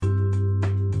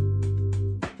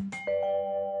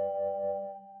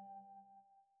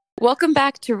Welcome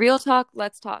back to Real Talk,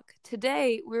 Let's Talk.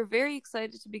 Today, we're very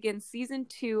excited to begin season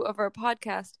 2 of our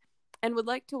podcast and would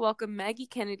like to welcome Maggie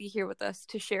Kennedy here with us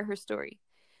to share her story.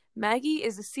 Maggie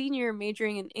is a senior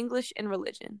majoring in English and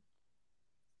religion.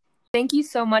 Thank you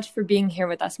so much for being here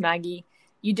with us, Maggie.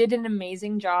 You did an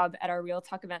amazing job at our Real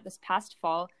Talk event this past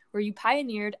fall, where you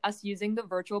pioneered us using the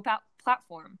virtual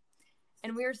platform.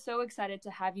 And we are so excited to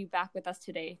have you back with us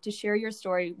today to share your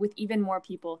story with even more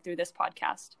people through this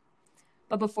podcast.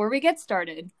 But before we get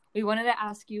started, we wanted to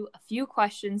ask you a few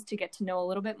questions to get to know a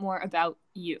little bit more about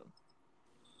you.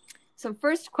 So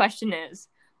first question is,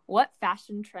 what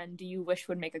fashion trend do you wish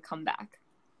would make a comeback?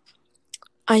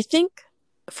 I think,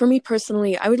 for me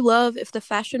personally, I would love if the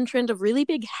fashion trend of really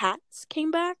big hats came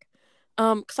back.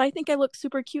 Because I think I look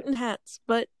super cute in hats,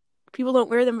 but people don't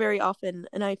wear them very often,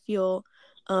 and I feel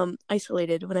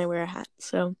isolated when I wear a hat,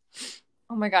 so...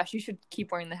 Oh my gosh, you should keep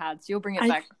wearing the hats. You'll bring it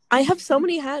back. I have so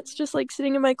many hats just like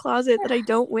sitting in my closet that I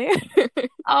don't wear.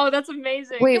 Oh, that's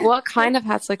amazing. Wait, what kind of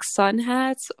hats? Like sun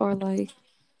hats or like...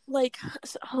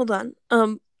 Hold on.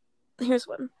 Here's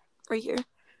one right here.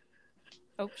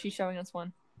 Oh, she's showing us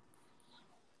one.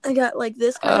 I got like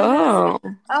this kind of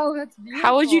hat. Oh, that's beautiful.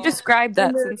 How would you describe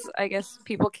that since I guess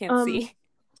people can't see?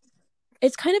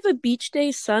 It's kind of a beach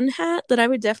day sun hat that I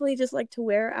would definitely just like to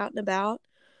wear out and about.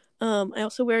 I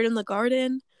also wear it in the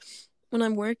garden when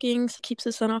I'm working, so it keeps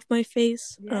the sun off my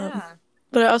face. Yeah.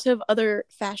 But I also have other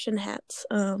fashion hats.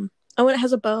 And it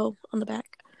has a bow on the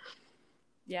back.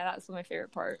 Yeah, that's my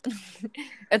favorite part.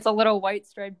 It's a little white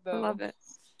striped bow. I love it.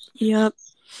 Yep.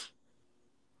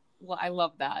 Well, I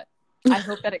love that. I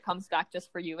hope that it comes back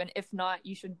just for you, and if not,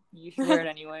 you should wear it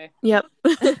anyway. Yep.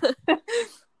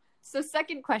 So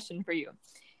second question for you.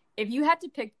 If you had to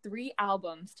pick 3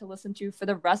 albums to listen to for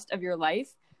the rest of your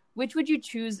life, which would you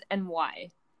choose and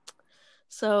why?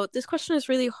 So this question is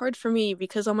really hard for me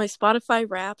because on my Spotify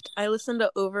Wrapped, I listened to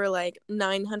over like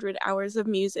 900 hours of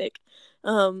music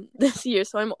this year.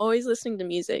 So I'm always listening to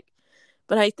music.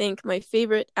 But I think my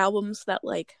favorite albums that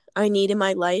like I need in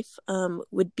my life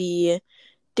would be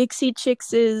Dixie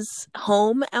Chicks'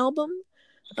 Home album.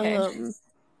 Okay.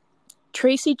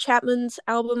 Tracy Chapman's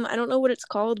album. I don't know what it's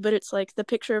called, but it's like the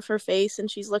picture of her face and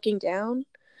she's looking down.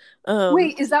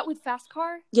 Wait, is that with Fast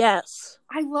Car? Yes.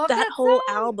 I love that whole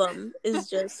song. album is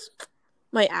just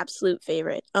my absolute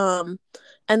favorite. And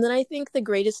then I think the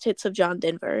greatest hits of John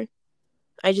Denver.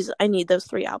 I need those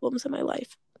 3 albums in my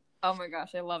life. Oh my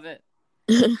gosh, I love it.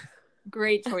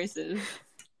 Great choices.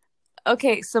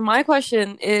 Okay, so my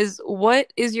question is,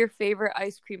 what is your favorite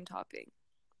ice cream topping?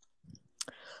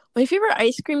 My favorite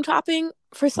ice cream topping,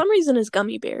 for some reason, is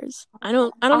gummy bears. I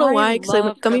don't know why,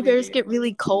 because gummy bears get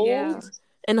really cold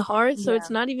and hard, so it's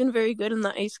not even very good in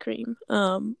the ice cream.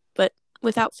 But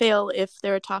without fail, if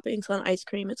there are toppings on ice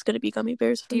cream, it's going to be gummy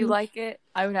bears. Do you like it?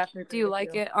 I would have to. Do you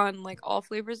like it on like all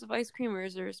flavors of ice cream, or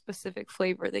is there a specific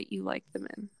flavor that you like them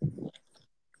in?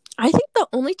 I think the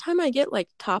only time I get like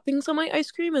toppings on my ice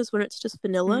cream is when it's just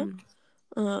vanilla.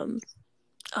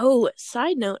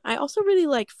 Side note, I also really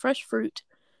like fresh fruit.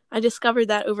 I discovered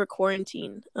that over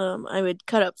quarantine. I would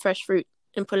cut up fresh fruit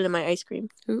and put it in my ice cream.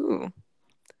 Ooh.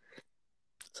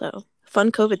 So,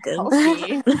 fun COVID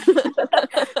thing.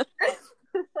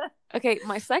 Okay,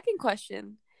 my second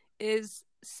question is,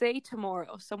 say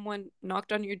tomorrow someone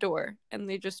knocked on your door and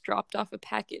they just dropped off a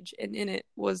package and in it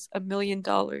was $1 million.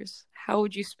 How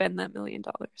would you spend that $1 million?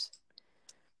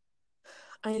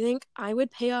 I think I would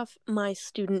pay off my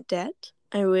student debt.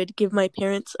 I would give my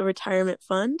parents a retirement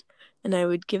fund, and I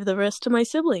would give the rest to my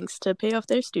siblings to pay off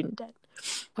their student debt.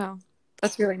 Wow,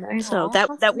 that's really nice. So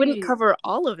that wouldn't cover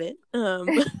all of it,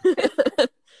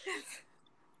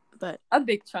 but a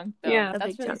big chunk though. Yeah,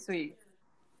 that's really sweet.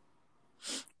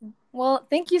 Well,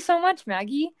 thank you so much,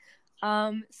 Maggie.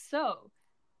 So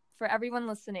for everyone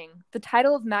listening, the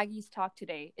title of Maggie's talk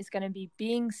today is going to be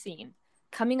Being Seen,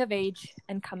 Coming of Age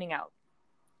and Coming Out.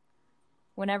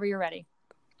 Whenever you're ready.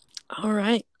 All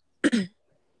right.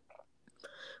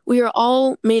 We are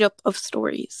all made up of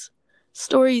stories.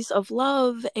 Stories of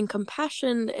love and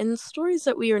compassion, and stories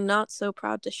that we are not so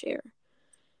proud to share.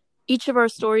 Each of our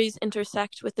stories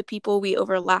intersect with the people we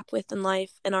overlap with in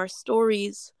life, and our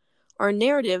stories, our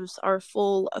narratives, are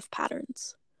full of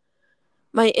patterns.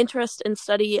 My interest and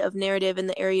study of narrative in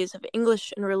the areas of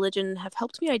English and religion have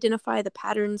helped me identify the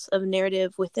patterns of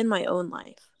narrative within my own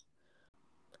life.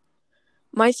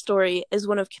 My story is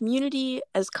one of community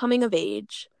as coming of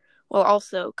age, while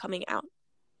also coming out.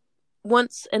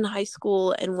 Once in high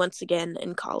school and once again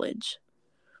in college.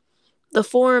 The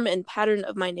form and pattern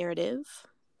of my narrative,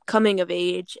 coming of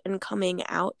age and coming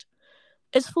out,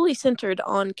 is fully centered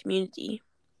on community.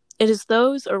 It is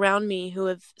those around me who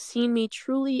have seen me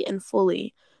truly and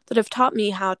fully that have taught me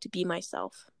how to be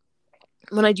myself.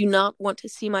 When I do not want to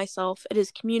see myself, it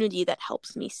is community that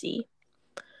helps me see.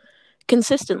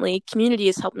 Consistently, community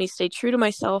has helped me stay true to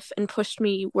myself and pushed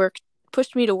me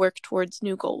to work towards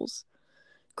new goals.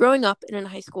 Growing up and in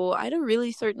high school, I had a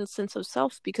really certain sense of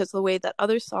self because of the way that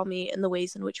others saw me and the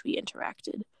ways in which we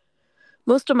interacted.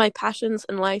 Most of my passions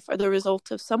in life are the result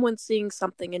of someone seeing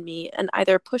something in me and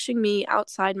either pushing me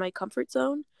outside my comfort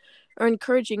zone or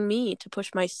encouraging me to push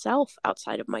myself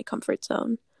outside of my comfort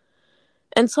zone.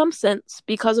 In some sense,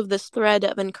 because of this thread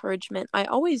of encouragement, I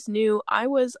always knew I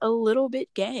was a little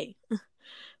bit gay.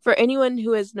 For anyone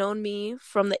who has known me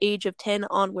from the age of 10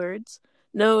 onwards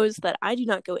knows that I do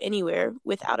not go anywhere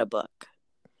without a book.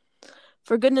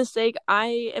 For goodness sake,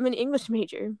 I am an English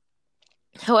major.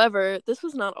 However, this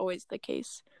was not always the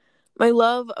case. My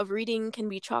love of reading can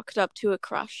be chalked up to a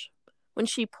crush. When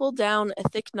she pulled down a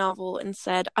thick novel and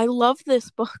said, "I love this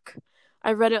book,"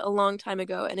 I read it a long time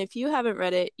ago, and if you haven't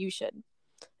read it, you should.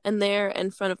 And there,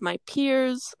 in front of my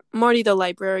peers, Marty the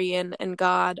librarian, and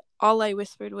God, all I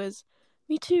whispered was,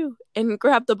 "Me too," and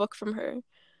grabbed the book from her.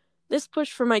 This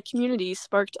push for my community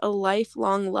sparked a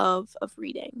lifelong love of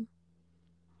reading.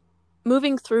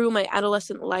 Moving through my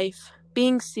adolescent life,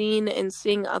 being seen and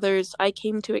seeing others, I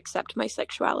came to accept my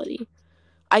sexuality.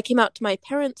 I came out to my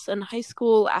parents in high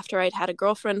school after I'd had a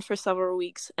girlfriend for several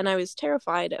weeks, and I was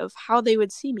terrified of how they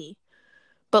would see me.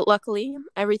 But luckily,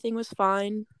 everything was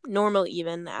fine, normal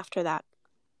even, after that.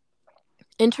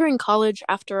 Entering college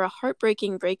after a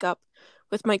heartbreaking breakup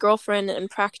with my girlfriend and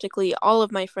practically all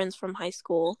of my friends from high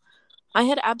school, I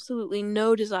had absolutely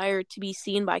no desire to be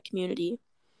seen by community.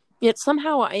 Yet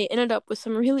somehow I ended up with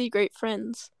some really great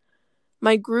friends.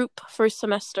 My group first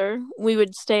semester, we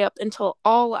would stay up until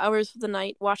all hours of the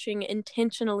night watching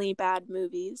intentionally bad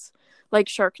movies, like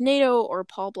Sharknado or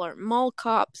Paul Blart Mall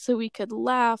Cop, so we could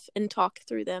laugh and talk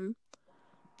through them.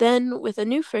 Then, with a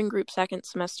new friend group second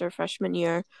semester freshman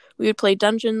year, we would play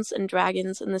Dungeons and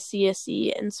Dragons in the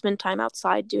CSE and spend time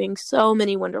outside doing so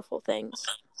many wonderful things.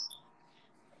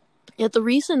 Yet the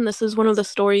reason this is one of the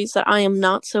stories that I am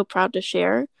not so proud to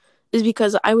share is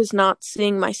because I was not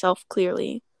seeing myself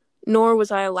clearly, nor was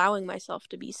I allowing myself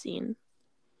to be seen.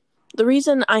 The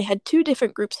reason I had two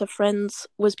different groups of friends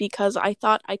was because I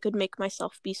thought I could make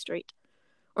myself be straight,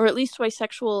 or at least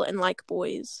bisexual and like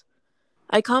boys.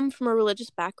 I come from a religious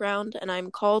background, and I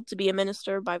am called to be a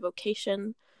minister by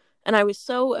vocation, and I was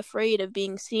so afraid of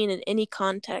being seen in any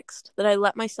context that I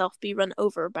let myself be run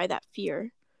over by that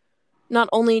fear. Not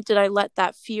only did I let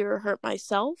that fear hurt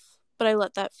myself, but I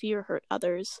let that fear hurt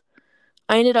others.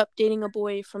 I ended up dating a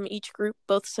boy from each group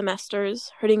both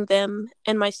semesters, hurting them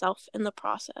and myself in the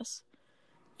process.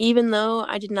 Even though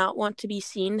I did not want to be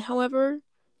seen, however,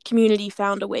 community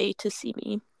found a way to see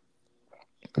me.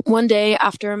 One day,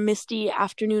 after a misty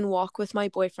afternoon walk with my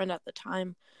boyfriend at the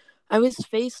time, I was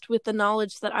faced with the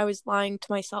knowledge that I was lying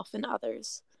to myself and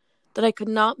others, that I could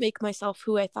not make myself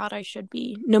who I thought I should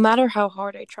be, no matter how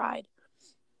hard I tried.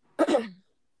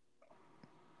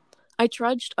 I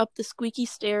trudged up the squeaky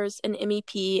stairs in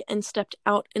MEP and stepped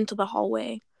out into the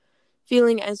hallway,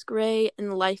 feeling as gray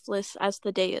and lifeless as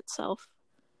the day itself.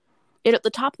 Yet at the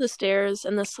top of the stairs,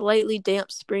 in the slightly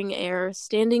damp spring air,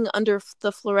 standing under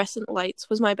the fluorescent lights,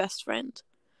 was my best friend.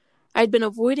 I had been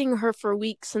avoiding her for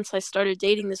weeks since I started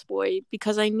dating this boy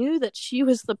because I knew that she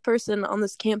was the person on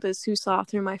this campus who saw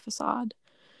through my facade.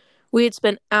 We had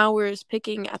spent hours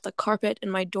picking at the carpet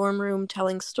in my dorm room,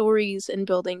 telling stories and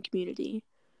building community.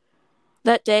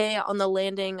 That day on the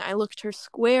landing, I looked her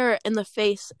square in the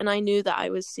face and I knew that I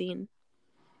was seen.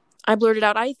 I blurted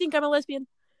out, "I think I'm a lesbian."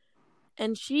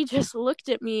 And she just looked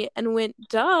at me and went,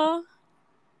 "Duh."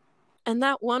 And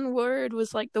that one word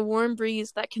was like the warm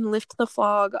breeze that can lift the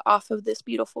fog off of this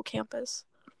beautiful campus.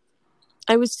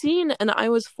 I was seen and I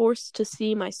was forced to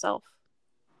see myself.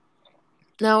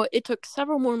 Now, it took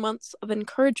several more months of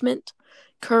encouragement,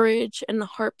 courage, and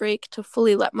heartbreak to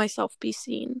fully let myself be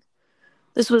seen.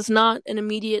 This was not an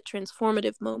immediate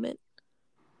transformative moment.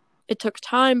 It took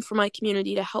time for my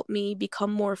community to help me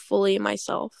become more fully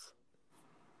myself.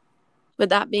 With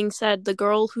that being said, the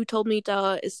girl who told me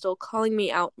duh is still calling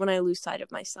me out when I lose sight of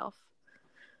myself.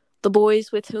 The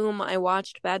boys with whom I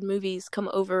watched bad movies come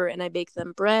over and I bake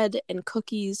them bread and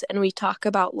cookies and we talk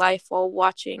about life while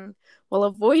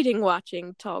avoiding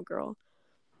watching Tall Girl.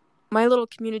 My little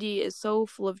community is so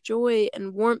full of joy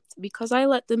and warmth because I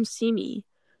let them see me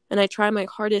and I try my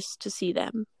hardest to see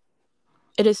them.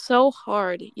 It is so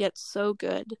hard, yet so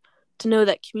good, to know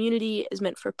that community is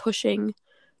meant for pushing,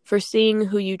 for seeing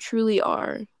who you truly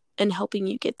are, and helping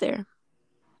you get there.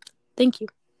 Thank you.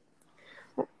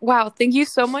 Wow, thank you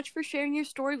so much for sharing your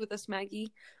story with us,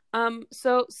 Maggie.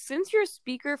 So since you're a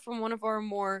speaker from one of our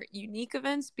more unique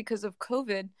events because of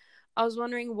COVID, I was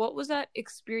wondering what was that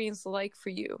experience like for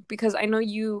you? Because I know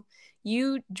you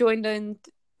joined in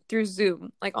through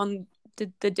Zoom, like on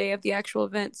the day of the actual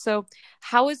event. So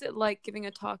how is it like giving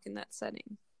a talk in that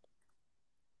setting?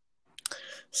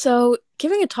 So,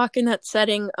 giving a talk in that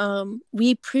setting,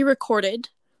 we pre-recorded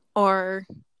our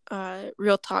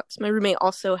real talks. My roommate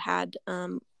also had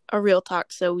a real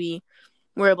talk, so we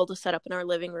were able to set up in our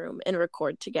living room and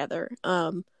record together.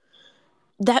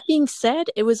 That being said,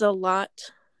 it was a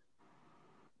lot.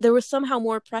 There was somehow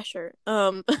more pressure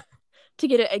to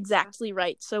get it exactly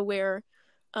right. So where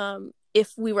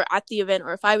if we were at the event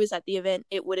or if I was at the event,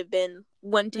 it would have been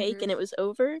one take and it was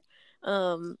over.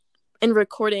 In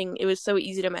recording, it was so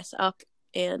easy to mess up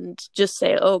and just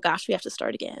say, oh gosh, we have to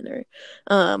start again,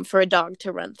 or for a dog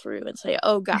to run through and say,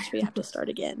 oh gosh, we have to start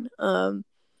again.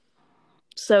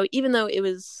 So even though it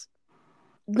was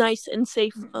nice and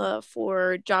safe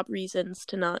for job reasons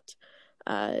to not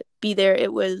be there,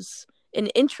 it was an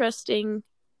interesting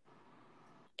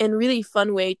and really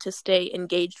fun way to stay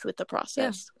engaged with the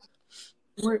process.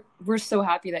 Yeah. We're so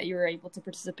happy that you were able to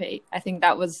participate. I think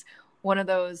that was one of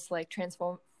those like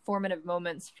transformative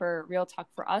moments for Real Talk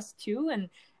for us too,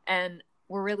 and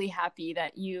we're really happy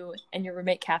that you and your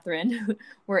roommate Catherine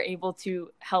were able to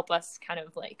help us kind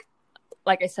of like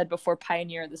I said before,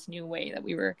 pioneer this new way that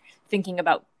we were thinking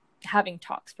about having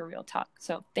talks for Real Talk.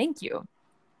 So thank you.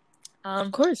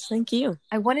 Of course, thank you.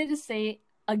 I wanted to say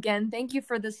again, thank you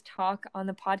for this talk on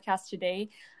the podcast today.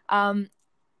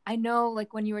 I know,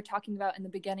 like when you were talking about in the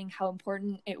beginning, how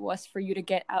important it was for you to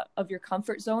get out of your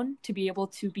comfort zone to be able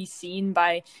to be seen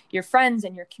by your friends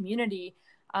and your community.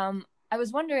 I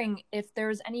was wondering if there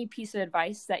was any piece of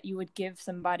advice that you would give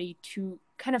somebody to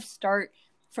kind of start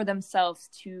for themselves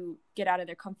to get out of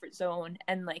their comfort zone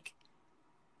and like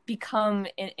become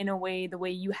in a way the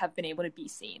way you have been able to be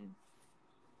seen.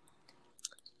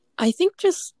 I think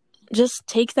just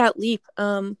take that leap.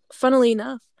 Funnily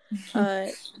enough,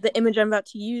 the image I'm about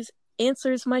to use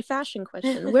answers my fashion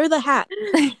question. Wear the hat.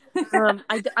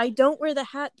 I don't wear the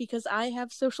hat because I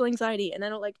have social anxiety and I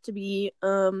don't like to be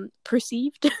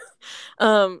perceived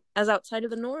as outside of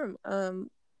the norm.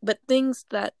 But things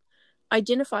that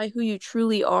identify who you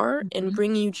truly are and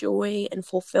bring you joy and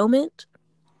fulfillment,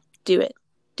 do it.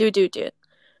 Do it.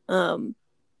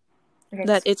 Okay.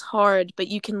 That it's hard, but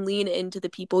you can lean into the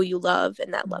people you love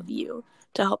and that love you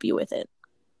to help you with it.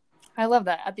 I love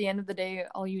that. At the end of the day,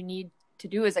 all you need to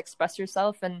do is express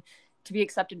yourself and to be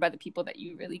accepted by the people that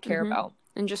you really care about.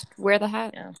 And just wear the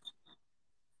hat. Yeah.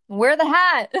 Wear the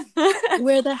hat.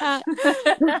 Wear the hat.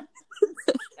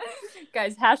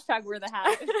 Guys, hashtag wear the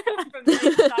hat.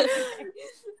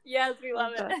 Yes, we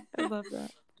love it. I love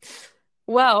that.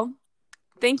 Well,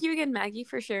 thank you again, Maggie,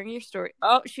 for sharing your story.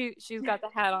 Oh, she's got the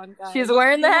hat on, guys. She's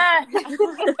wearing the hat.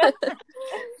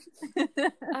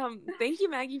 Thank you,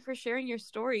 Maggie, for sharing your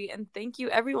story, and thank you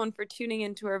everyone for tuning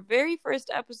in to our very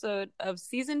first episode of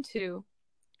season 2.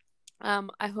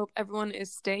 I hope everyone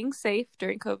is staying safe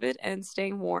during COVID and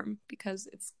staying warm because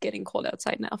it's getting cold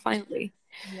outside now, finally.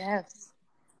 Yes.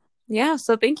 Yeah,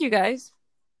 so thank you, guys.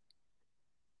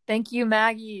 Thank you,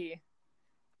 Maggie.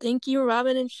 Thank you,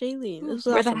 Robin and Shailene. This was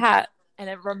Wear awesome. The hat. And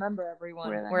remember, everyone,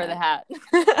 wear the hat.